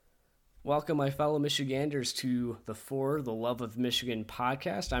Welcome, my fellow Michiganders, to the For the Love of Michigan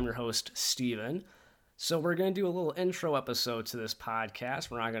podcast. I'm your host, Steven. So, we're going to do a little intro episode to this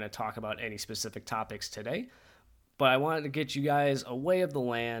podcast. We're not going to talk about any specific topics today, but I wanted to get you guys a lay of the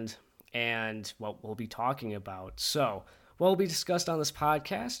land and what we'll be talking about. So, what will be discussed on this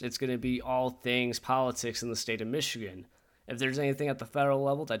podcast, it's going to be all things politics in the state of Michigan. If there's anything at the federal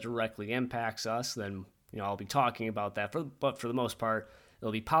level that directly impacts us, then I'll be talking about that. But for the most part,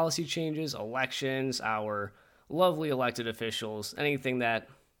 it'll be policy changes, elections, our lovely elected officials, anything that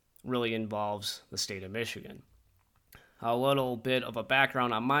really involves the state of Michigan. A little bit of a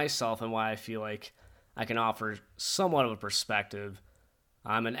background on myself and why I feel like I can offer somewhat of a perspective.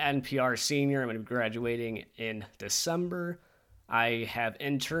 I'm an NPR senior. I'm going to be graduating in December. I have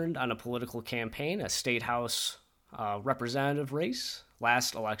interned on a political campaign, a state house representative race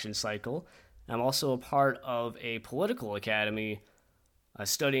last election cycle. I'm also a part of a political academy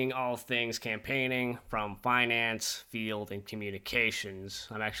studying all things campaigning from finance, field, and communications.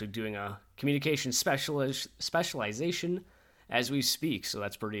 I'm actually doing a communication specialization as we speak, so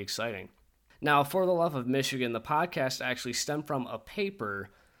that's pretty exciting. Now, For the Love of Michigan, the podcast actually stemmed from a paper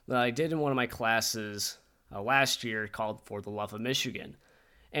that I did in one of my classes last year called For the Love of Michigan.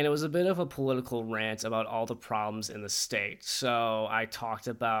 And it was a bit of a political rant about all the problems in the state. So I talked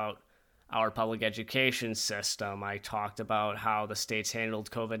about our public education system. I talked about how the states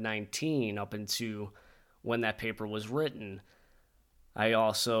handled COVID-19 up into when that paper was written. I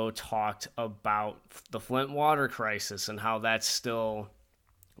also talked about the Flint water crisis and how that's still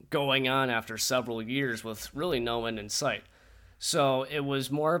going on after several years with really no end in sight. So it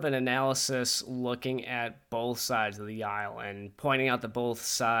was more of an analysis looking at both sides of the aisle and pointing out that both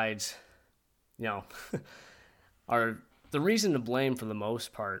sides, are the reason to blame for the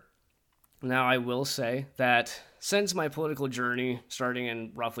most part. Now, I will say that since my political journey, starting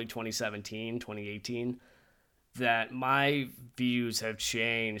in roughly 2017, 2018, that my views have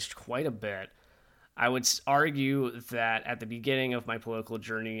changed quite a bit. I would argue that at the beginning of my political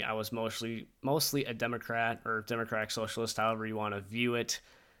journey, I was mostly a Democrat or Democratic Socialist, however you want to view it.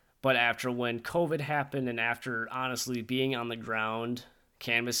 But after when COVID happened and after honestly being on the ground,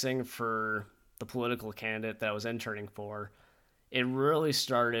 canvassing for the political candidate that I was interning for, it really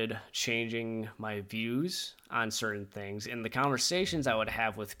started changing my views on certain things. And the conversations I would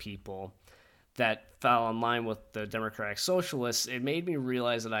have with people that fell in line with the Democratic Socialists, it made me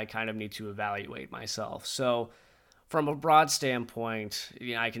realize that I kind of need to evaluate myself. So from a broad standpoint,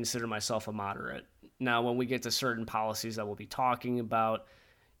 I consider myself a moderate. Now, when we get to certain policies that we'll be talking about,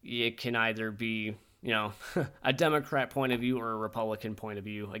 it can either be, a Democrat point of view or a Republican point of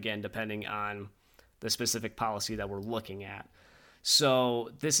view, again, depending on the specific policy that we're looking at.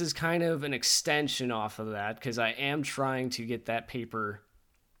 So this is kind of an extension off of that because I am trying to get that paper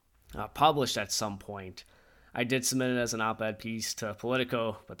published at some point. I did submit it as an op-ed piece to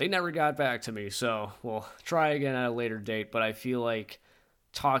Politico, but they never got back to me. So we'll try again at a later date. But I feel like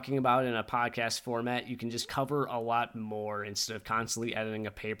talking about it in a podcast format, you can just cover a lot more instead of constantly editing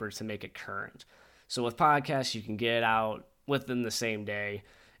a paper to make it current. So with podcasts, you can get it out within the same day,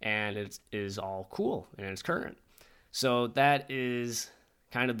 and it is all cool and it's current. So that is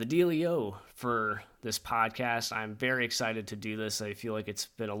kind of the dealio for this podcast. I'm very excited to do this. I feel like it's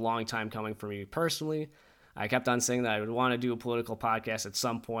been a long time coming for me personally. I kept on saying that I would want to do a political podcast at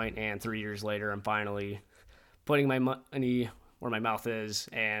some point, and 3 years later, I'm finally putting my money where my mouth is,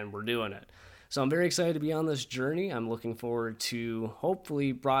 and we're doing it. So I'm very excited to be on this journey. I'm looking forward to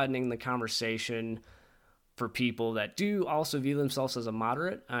hopefully broadening the conversation for people that do also view themselves as a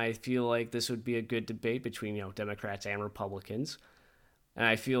moderate. I feel like this would be a good debate between, Democrats and Republicans. And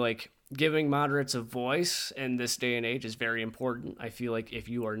I feel like giving moderates a voice in this day and age is very important. I feel like if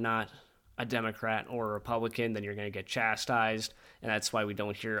you are not a Democrat or a Republican, then you're going to get chastised. And that's why we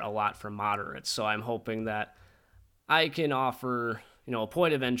don't hear a lot from moderates. So I'm hoping that I can offer, a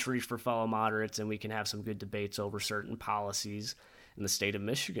point of entry for fellow moderates and we can have some good debates over certain policies in the state of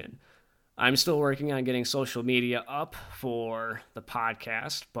Michigan. I'm still working on getting social media up for the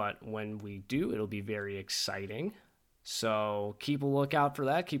podcast, but when we do, it'll be very exciting. So keep a lookout for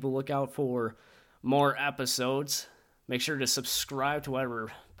that. Keep a lookout for more episodes. Make sure to subscribe to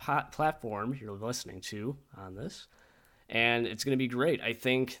whatever platform you're listening to on this. And it's going to be great. I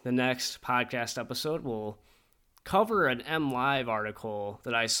think the next podcast episode will cover an MLive article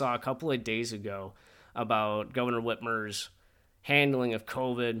that I saw a couple of days ago about Governor Whitmer's handling of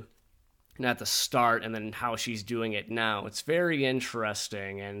COVID and at the start and then how she's doing it now. It's very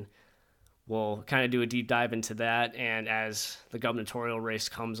interesting, and we'll kind of do a deep dive into that. And as the gubernatorial race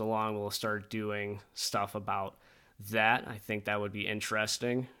comes along, we'll start doing stuff about that. I think that would be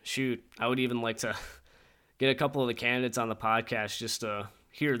interesting. Shoot, I would even like to get a couple of the candidates on the podcast just to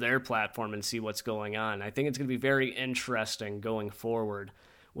hear their platform and see what's going on. I think it's going to be very interesting going forward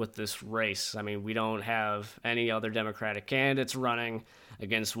with this race. I mean, we don't have any other Democratic candidates running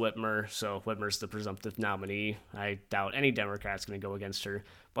against Whitmer, so Whitmer's the presumptive nominee. I doubt any Democrat's going to go against her,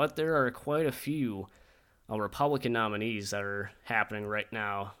 but there are quite a few Republican nominees that are happening right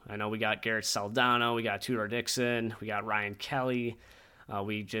now. I know we got Garrett Saldana, we got Tudor Dixon, we got Ryan Kelly,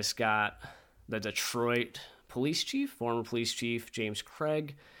 we just got the Detroit police chief, former police chief James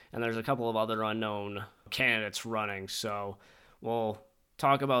Craig, and there's a couple of other unknown candidates running. So we'll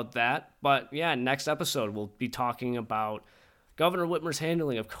talk about that. But yeah, next episode we'll be talking about Governor Whitmer's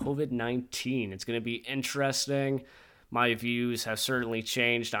handling of COVID-19. It's going to be interesting. My views have certainly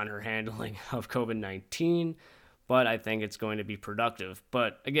changed on her handling of COVID-19, but I think it's going to be productive.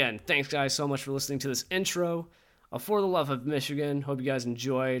 But again, thanks guys so much for listening to this intro of For the Love of Michigan. Hope you guys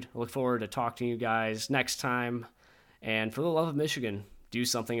enjoyed. I look forward to talking to you guys next time. And for the love of Michigan, do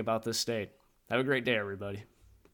something about this state. Have a great day, everybody.